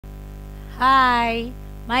Hi,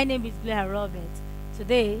 my name is Blair Robert.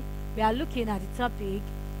 Today, we are looking at the topic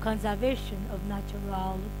conservation of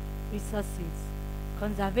natural resources.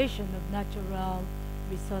 Conservation of natural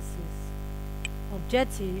resources.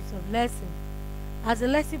 Objectives of lesson. As the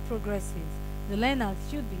lesson progresses, the learners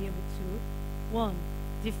should be able to 1.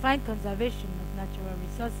 Define conservation of natural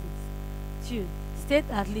resources. 2. State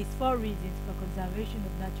at least 4 reasons for conservation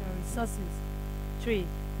of natural resources. 3.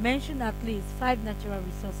 Mention at least 5 natural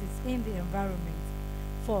resources in the environment.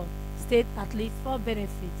 4. State at least 4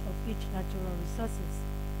 benefits of each natural resources.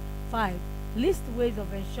 5. List ways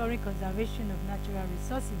of ensuring conservation of natural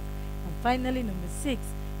resources. And finally, number 6.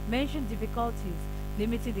 Mention difficulties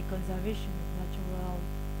limiting the conservation of natural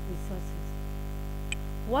resources.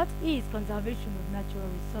 What is conservation of natural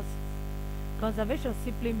resources? Conservation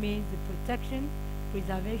simply means the protection,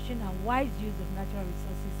 preservation, and wise use of natural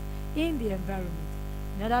resources in the environment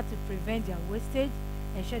in order to prevent their wastage,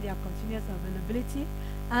 ensure their continuous availability,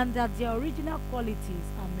 and that their original qualities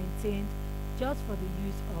are maintained just for the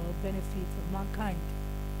use or benefit of mankind.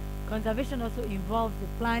 Conservation also involves the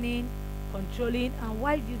planning, controlling, and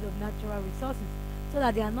wise use of natural resources so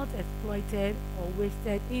that they are not exploited or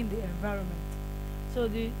wasted in the environment. So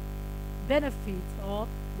the benefit or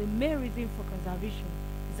the main reason for conservation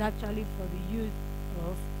is actually for the use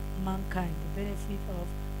of mankind, the benefit of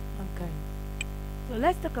mankind. So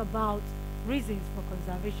let's talk about reasons for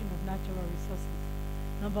conservation of natural resources.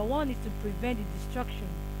 Number 1 is to prevent the destruction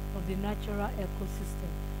of the natural ecosystem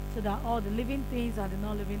so that all the living things and the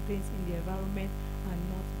non-living things in the environment are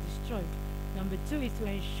not destroyed. Number 2 is to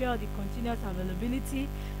ensure the continuous availability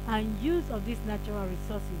and use of these natural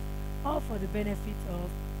resources, all for the benefit of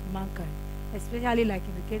mankind, especially like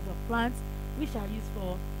in the case of plants, which are used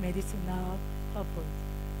for medicinal purpose.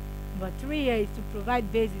 Number 3 here is to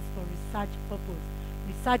provide basis for research purpose.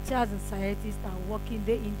 Researchers and scientists are working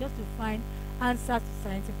day in just to find answers to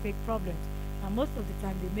scientific problems, and most of the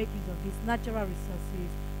time they make use of these natural resources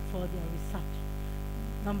for their research.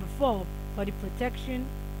 Number 4, for the protection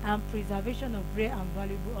and preservation of rare and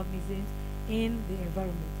valuable organisms in the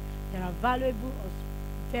environment. There are valuable or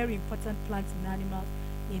very important plants and animals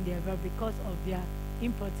in the environment because of their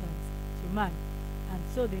importance to man, and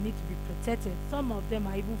so they need to be protected. Some of them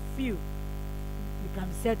are even few, they can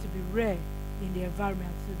be said to be rare in the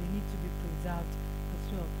environment, so they need to be preserved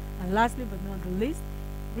as well. And lastly but not the least,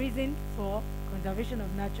 reason for conservation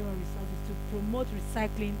of natural resources to promote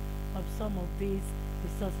recycling of some of these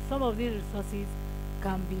resources. Some of these resources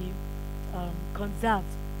can be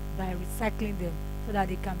conserved by recycling them so that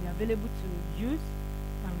they can be available to use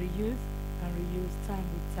and reuse time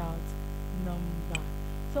without number.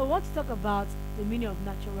 So I want to talk about the meaning of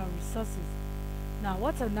natural resources. Now,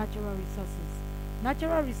 what are natural resources?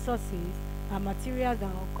 Natural resources are materials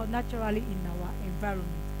that occur naturally in our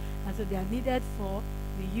environment, and so they are needed for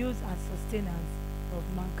the use and sustenance of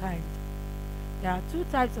mankind. There are 2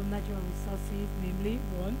 types of natural resources, namely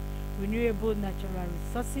 1, renewable natural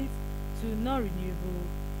resources, 2, non-renewable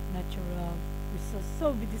natural resources.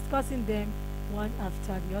 So we'll be discussing them one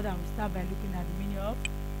after the other, and we'll start by looking at the meaning of,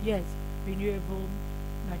 yes, renewable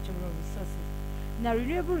natural resources. Now,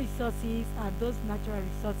 renewable resources are those natural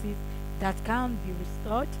resources that can be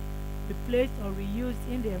restored, replaced, or reused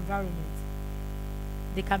in the environment.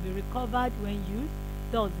 They can be recovered when used,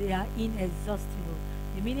 though they are inexhaustible.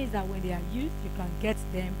 The meaning is that when they are used, you can get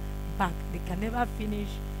them back. They can never finish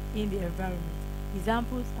in the environment.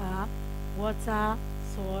 Examples are water,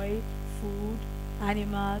 soil, food,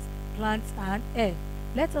 animals, plants, and air.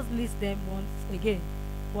 Let us list them once again.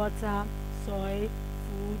 Water, soil,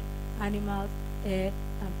 food, animals, air,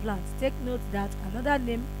 and plants. Take note that another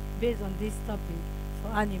name based on this topic for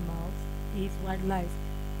animals is wildlife,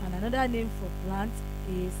 and another name for plants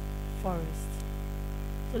is forest.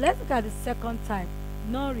 So let's look at the second type,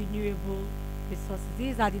 non-renewable resources.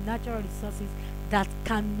 These are the natural resources that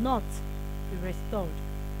cannot be restored,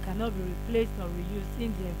 cannot be replaced or reused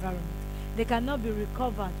in the environment. They cannot be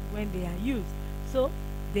recovered when they are used, so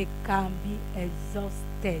they can be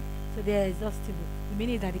exhausted. So they are exhaustible,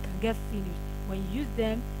 meaning that they can get finished. When you use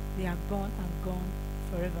them, they are gone and gone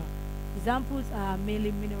forever. Examples are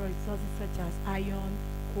mainly mineral resources such as iron,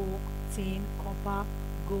 coke, tin, copper,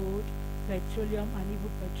 gold, petroleum, and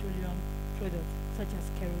even petroleum products such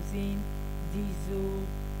as kerosene, diesel,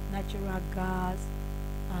 natural gas,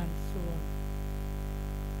 and so on.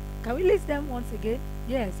 Can we list them once again?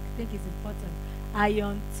 Yes, I think it's important.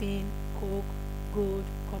 Iron, tin, coke, gold,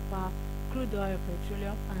 copper, crude oil,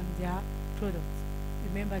 petroleum, and their products.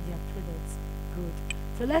 Remember their products. Good.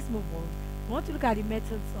 So let's move on. We want to look at the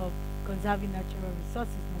methods of conserving natural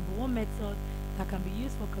resources. Number 1 method that can be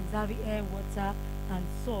used for conserving air, water, and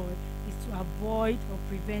soil is to avoid or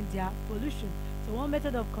prevent their pollution. So one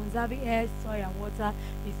method of conserving air, soil, and water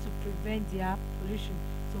is to prevent their pollution.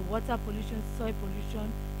 So water pollution, soil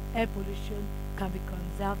pollution, air pollution can be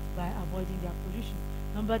conserved by avoiding their pollution.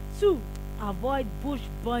 Number 2, avoid bush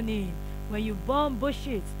burning. When you burn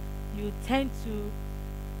bushes, you tend to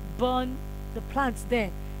burn the plants there,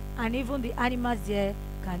 and even the animals there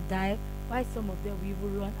can die, while some of them will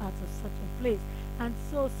even run out of such a place. And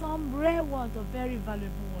so some rare ones or very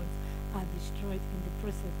valuable ones are destroyed in the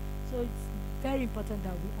process. So it's very important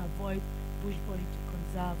that we avoid bush burning to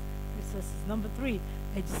conserve resources. Number 3,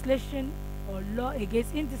 legislation or law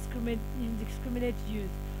against indiscriminate use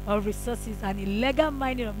of resources and illegal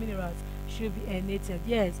mining of minerals should be enacted.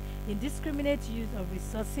 Yes, indiscriminate use of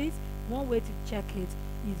resources, one way to check it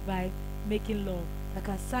is by making law that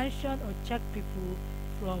can sanction or check people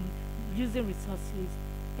from using resources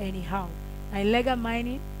anyhow. And illegal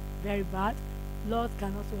mining, very bad. Laws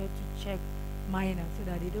can also help to check miners so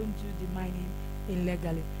that they don't do the mining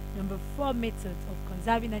illegally. Number 4 method of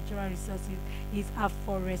conserving natural resources is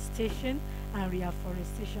afforestation and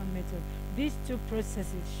reforestation method. These two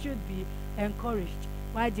processes should be encouraged,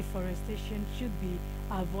 while deforestation should be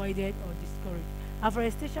avoided or discouraged.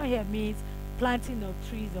 Afforestation here means planting of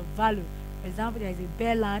trees of value. For example, there is a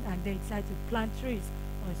bare land and then you decide to plant trees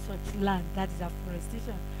on such land. That is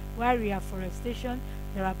afforestation. While reforestation,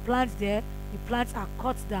 there are plants there, the plants are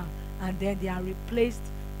cut down and then they are replaced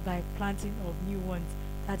by planting of new ones.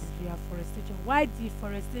 That is reforestation. While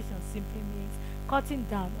deforestation simply means cutting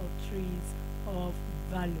down of trees of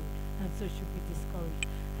value, and so should be discouraged.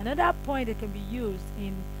 Another point that can be used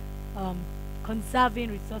in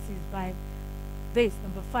conserving resources by this,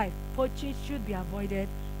 number 5, poaching should be avoided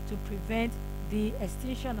to prevent the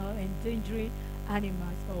extinction or endangering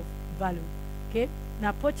animals of value. Okay,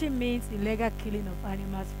 now poaching means illegal killing of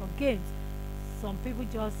animals for gains. Some people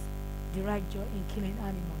just derive joy in killing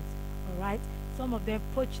animals. All right, some of them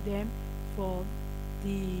poach them for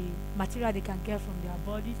the material they can get from their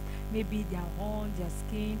bodies, maybe their horns, their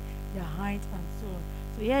skin, their hinds, and so on.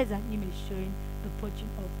 So here is an image showing the poaching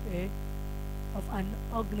of an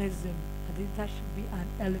organism. I think that should be an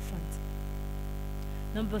elephant.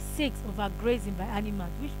 Number 6, overgrazing by animals,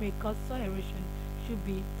 which may cause soil erosion, should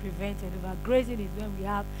be prevented. Overgrazing is when we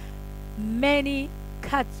have many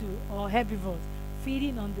cattle or herbivores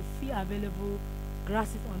feeding on the few available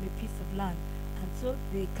grasses on a piece of land, and so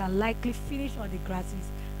they can likely finish all the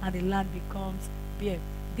grasses and the land becomes bare.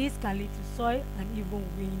 This can lead to soil and even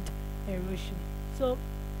wind erosion. So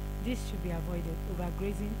this should be avoided.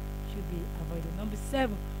 Overgrazing should be avoided. Number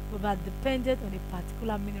 7, over-dependent on a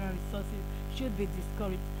particular mineral resources should be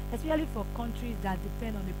discouraged, especially for countries that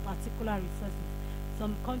depend on a particular resources.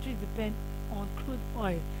 Some countries depend on crude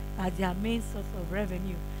oil as their main source of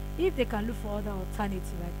revenue. If they can look for other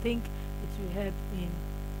alternatives, I think it will help in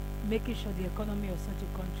making sure the economy of such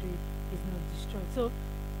a country is not destroyed. So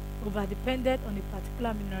over-dependent on a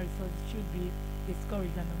particular mineral resource should be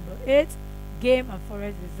discouraged. And number 8, game and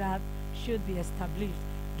forest reserve should be established.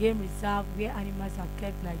 Game reserve where animals are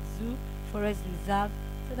kept, like zoo, forest reserve,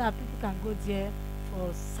 so that people can go there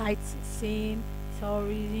for sightseeing,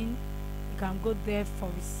 tourism. You can go there for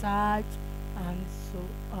research and so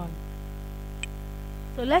on.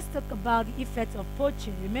 So let's talk about the effects of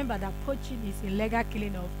poaching. Remember that poaching is illegal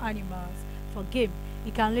killing of animals for game.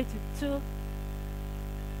 It can lead to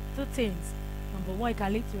two things. Number 1, it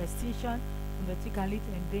can lead to extinction. Number 2, it can lead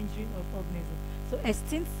to endangering of organisms. So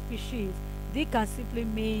extinct species, they can simply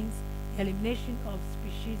means elimination of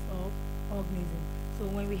species of organisms. So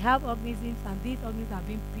when we have organisms and these organisms are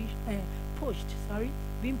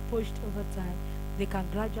being pushed over time, they can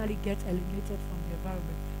gradually get eliminated from the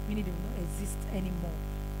environment, meaning they will not exist anymore.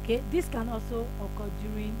 Okay, this can also occur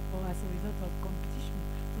during or as a result of competition.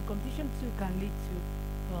 So competition too can lead to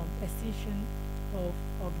extinction of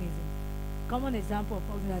organisms. Common example of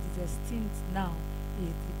organism that is extinct now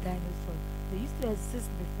is the dinosaur. They used to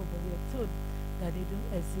exist before, but we are told that they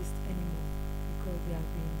don't exist anymore because they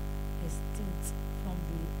have been extinct from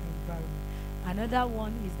the environment. Another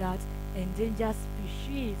one is that endangered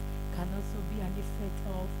species can also be an effect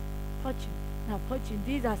of poaching. Now poaching,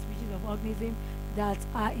 these are species of organisms that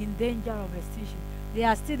are in danger of extinction. They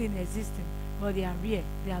are still in existence, but they are rare.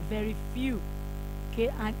 They are very few. Okay,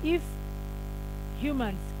 and if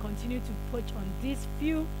humans continue to poach on these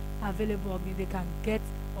few available organisms, they can get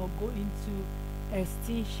or go into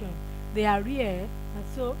extinction. They are rare, and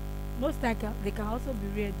so most times they can also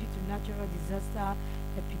be rare due to natural disaster,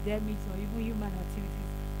 epidemics, or even human activities,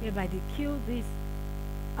 whereby they kill these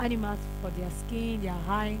animals for their skin, their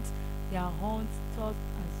hinds, their horns, tusks,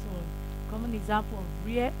 and so on. Common example of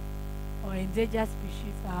rare or endangered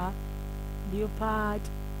species are leopard,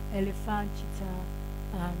 elephant, cheetah,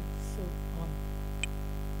 and so on.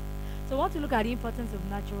 So, I want to look at the importance of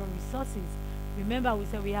natural resources. Remember, we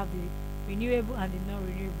said we have the renewable and the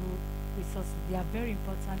non-renewable resources. They are very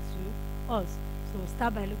important to us. So, we'll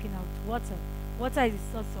start by looking at water. Water is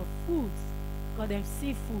a source of foods, call them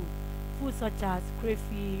seafood. Foods such as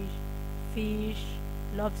crayfish, fish,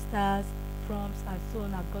 lobsters, prawns, and so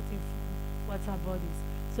on are gotten from water bodies.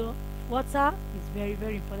 So, water is very,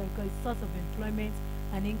 very important because it's a source of employment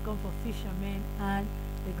and income for fishermen and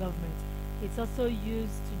the government. It's also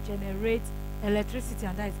used to generate electricity,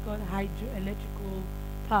 and that is called hydroelectrical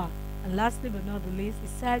power. And lastly but not the least, it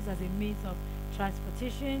serves as a means of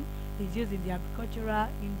transportation. It's used in the agricultural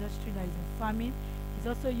industry, that is in farming. It's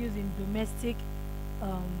also used in domestic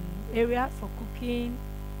areas for cooking,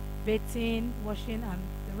 bathing, washing, and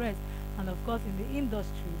the rest. And of course, in the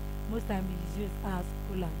industry, most times it is used as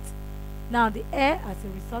coolant. Now, the air as a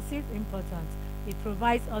resource is important. It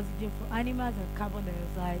provides oxygen for animals and carbon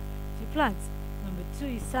dioxide to plants. Number 2,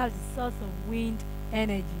 it serves as a source of wind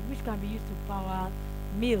energy, which can be used to power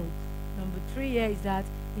mills. Number 3 here is that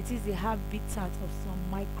it is the habitat of some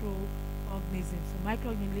microorganisms. So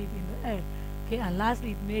microorganisms live in the air. Okay, and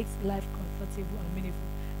lastly, it makes life comfortable and meaningful.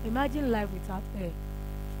 Imagine life without air.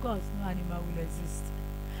 Of course, no animal will exist.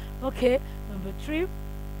 Okay, number 3,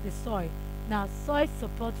 the soil. Now, soil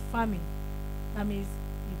supports farming. That means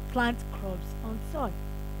you plant crops on soil.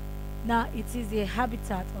 Now, it is the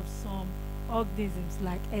habitat of some organisms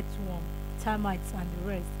like earthworm, termites, and the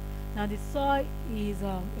rest. Now, the soil is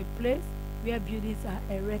a place where buildings are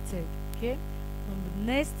erected. Okay.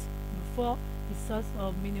 Next, before the source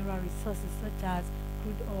of mineral resources such as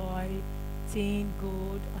crude oil, tin,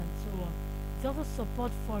 gold, and so on. It also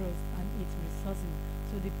supports forests and its resources.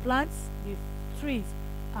 So the plants, the trees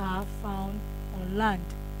are found on land,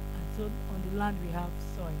 and so on the land we have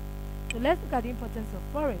soil. So let's look at the importance of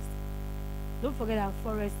forest. Don't forget that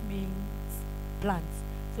forest means plants.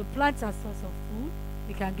 So plants are source of food.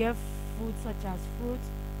 We can get food such as fruits,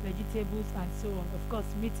 vegetables, and so on. Of course,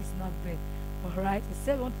 meat is not there. Alright,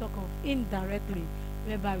 we won't talk of indirectly,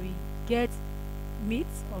 whereby we get meat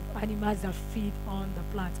of animals that feed on the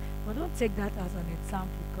plant. But don't take that as an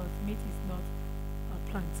example because meat is not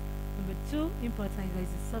a plant. Number 2, important is that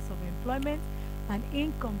it's a source of employment and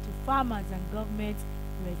income to farmers and government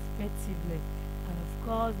respectively. And of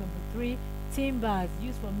course, number 3, timbers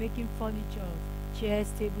used for making furniture,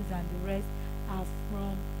 chairs, tables, and the rest are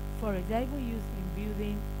from forest. They are even used in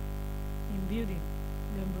building.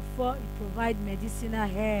 Number 4, it provides medicinal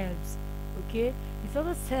herbs. Okay, it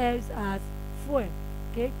also serves as fuel.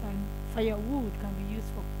 Okay, firewood can be used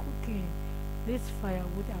for cooking. This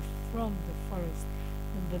firewood are from the forest.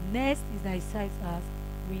 And the next is that it serves as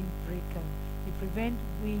windbreaker. It prevents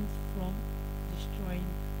winds from destroying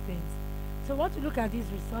things. So, want to look at these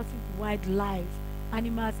resources, wildlife.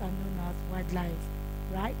 Animals are known as wildlife,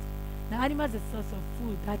 right? Now, animals are a source of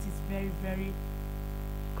food. That is very, very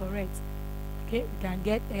correct. Okay, we can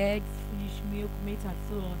get eggs, fish, milk, meat, and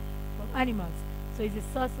so on from animals. So it's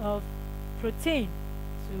a source of protein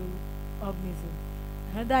to organisms.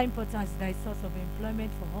 Another importance is that it's a source of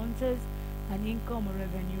employment for hunters and income or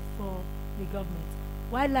revenue for the government.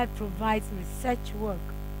 Wildlife provides research work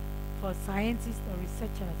for scientists or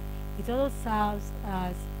researchers. It also serves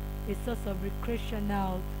as a source of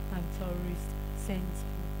recreational and tourist centers.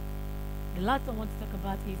 The last one I want to talk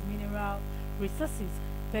about is mineral resources.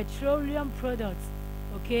 Petroleum products,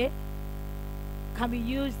 okay, can be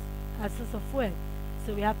used as a source of fuel.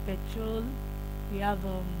 So we have petrol, we have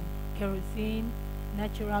kerosene,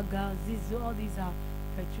 natural gas. All these are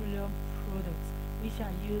petroleum products which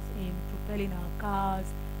are used in propelling our cars,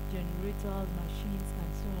 generators, machines,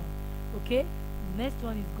 and so on. Okay, the next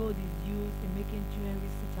one is gold is used in making jewelry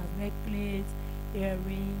such as necklaces,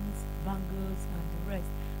 earrings, bangles, and the rest.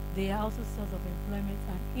 They are also source of employment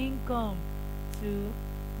and income to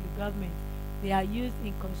the government. They are used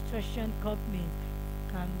in construction companies.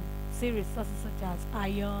 Can see resources such as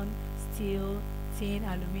iron, steel, tin,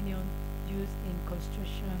 aluminium used in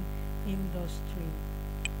construction industry.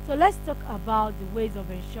 So let's talk about the ways of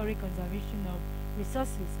ensuring conservation of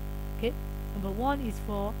resources. Okay, number 1 is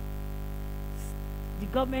for the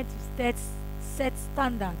government to set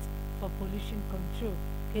standards for pollution control.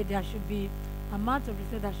 Okay, there should be amount of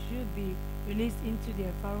resources that should be released into the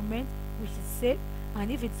environment which is safe,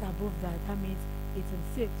 and if it's above that, that means it's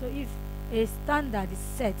unsafe. So if a standard is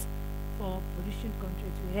set for pollution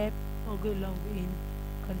control to help or go along in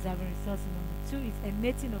conserving resources. Number 2 is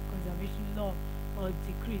enacting of conservation law or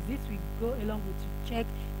decrees. This will go along with to check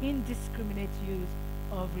indiscriminate use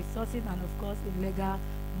of resources and of course illegal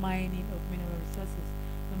mining of mineral resources.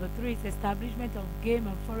 Number 3 is establishment of game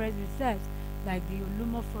and forest reserves like the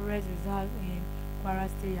Olumo Forest Reserve in Kwara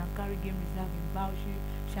State, Yankari Game Reserve in Bauchi,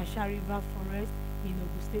 Shasha River Forest in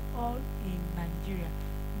Ogun State, all in Nigeria.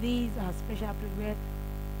 These are special places where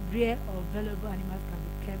rare or valuable animals can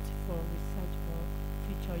be kept for research or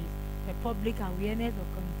future use. The public awareness of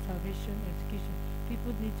conservation education.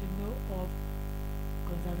 People need to know of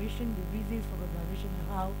conservation, the reasons for conservation, and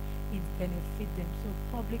how it benefits them. So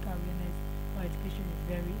public awareness or education is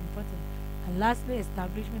very important. And lastly,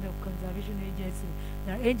 establishment of conservation agencies.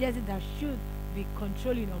 There are agencies that should be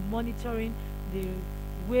controlling or monitoring the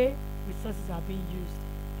way resources are being used,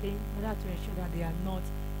 okay, in order to ensure that they are not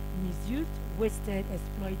misused, wasted,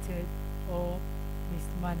 exploited, or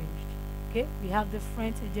mismanaged. Okay, we have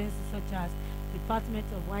different agencies such as Department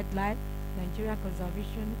of Wildlife, Nigeria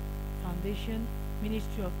Conservation Foundation,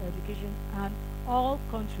 Ministry of Education, and all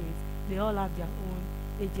countries, they all have their own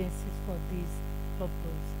agencies for this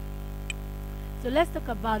purpose. So let's talk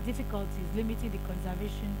about difficulties limiting the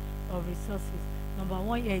conservation of resources. Number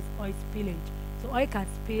 1 here is oil spillage. So oil can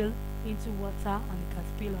spill into water and it can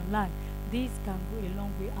spill on land. This can go a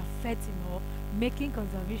long way affecting or making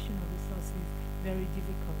conservation of resources very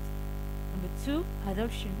difficult. Number 2,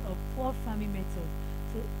 adoption of poor farming methods.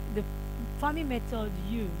 So the farming method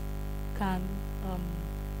used can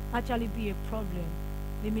actually be a problem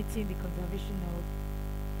limiting the conservation of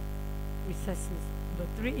resources. Number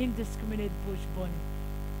 3, indiscriminate bush burning.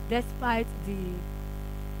 Despite the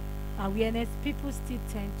awareness, people still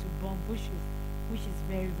tend to burn bushes, which is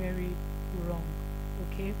very, very wrong.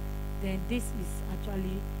 Okay, then this is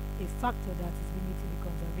actually a factor that is limiting the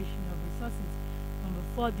conservation of resources. Number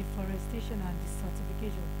 4, deforestation and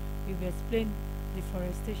desertification. We've explained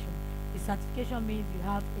deforestation. Desertification means you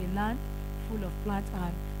have a land full of plants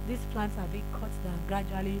and these plants are being cut down.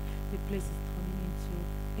 Gradually, the place is turning into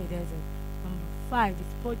a desert. Number 5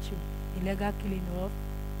 is poaching, illegal killing of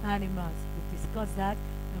animals. We've discussed that.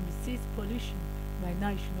 Number 6, pollution. By now,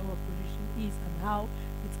 you should know what pollution is and how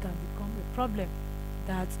it can become a problem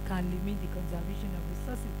that can limit the conservation of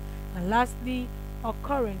resources. And lastly,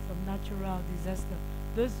 occurrence of natural disaster.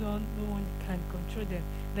 Those one, no one can control them.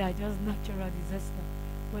 They are just natural disaster.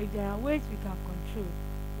 But if there are ways we can control,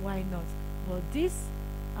 why not? But this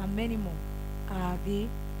and many more are the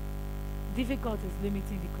difficulties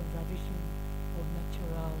limiting the conservation of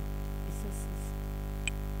natural resources.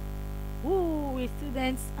 Ooh, it's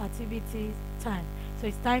students' activity time. So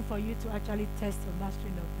it's time for you to actually test your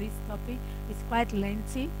mastering of this topic. It's quite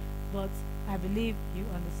lengthy, but I believe you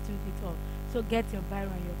understood it all. So get your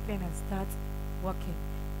biro and your pen and start working.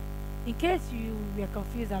 In case you were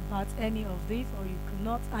confused about any of this or you could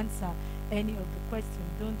not answer any of the questions,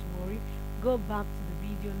 don't worry. Go back to the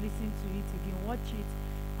video, listen to it again, watch it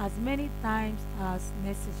as many times as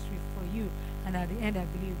necessary for you. And at the end, I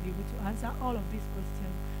believe you'll be able to answer all of these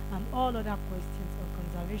questions and all other questions on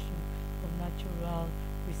conservation of natural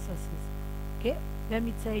resources. Okay, let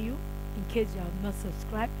me tell you, in case you have not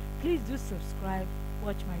subscribed, please do subscribe,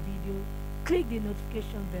 watch my video, click the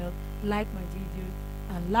notification bell, like my video,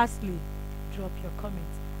 and lastly, drop your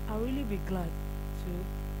comments. I'll really be glad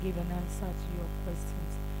to give an answer to your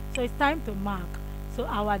questions. So it's time to mark. So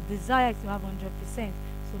our desire is to have 100%.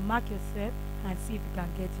 So mark yourself and see if you can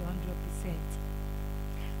get your 100%.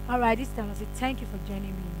 Alright, this time I say thank you for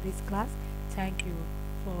joining me in this class. Thank you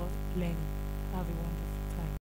for learning. Have a wonderful day.